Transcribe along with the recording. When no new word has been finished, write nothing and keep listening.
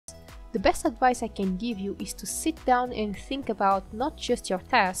The best advice I can give you is to sit down and think about not just your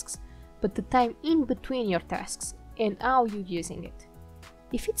tasks, but the time in between your tasks and how you're using it.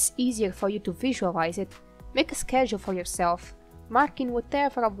 If it's easier for you to visualize it, make a schedule for yourself, mark in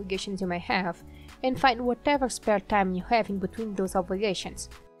whatever obligations you may have, and find whatever spare time you have in between those obligations.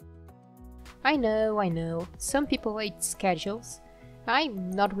 I know, some people hate schedules.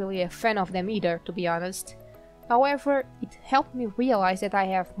 I'm not really a fan of them either, to be honest. However, it helped me realize that I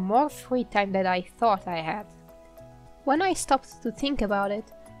have more free time than I thought I had. When I stopped to think about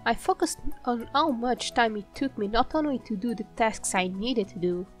it, I focused on how much time it took me not only to do the tasks I needed to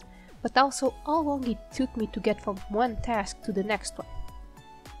do, but also how long it took me to get from one task to the next one.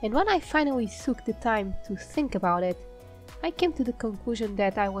 And when I finally took the time to think about it, I came to the conclusion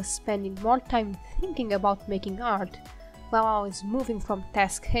that I was spending more time thinking about making art while I was moving from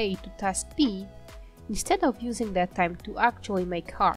task A to task B, instead of using that time to actually make art.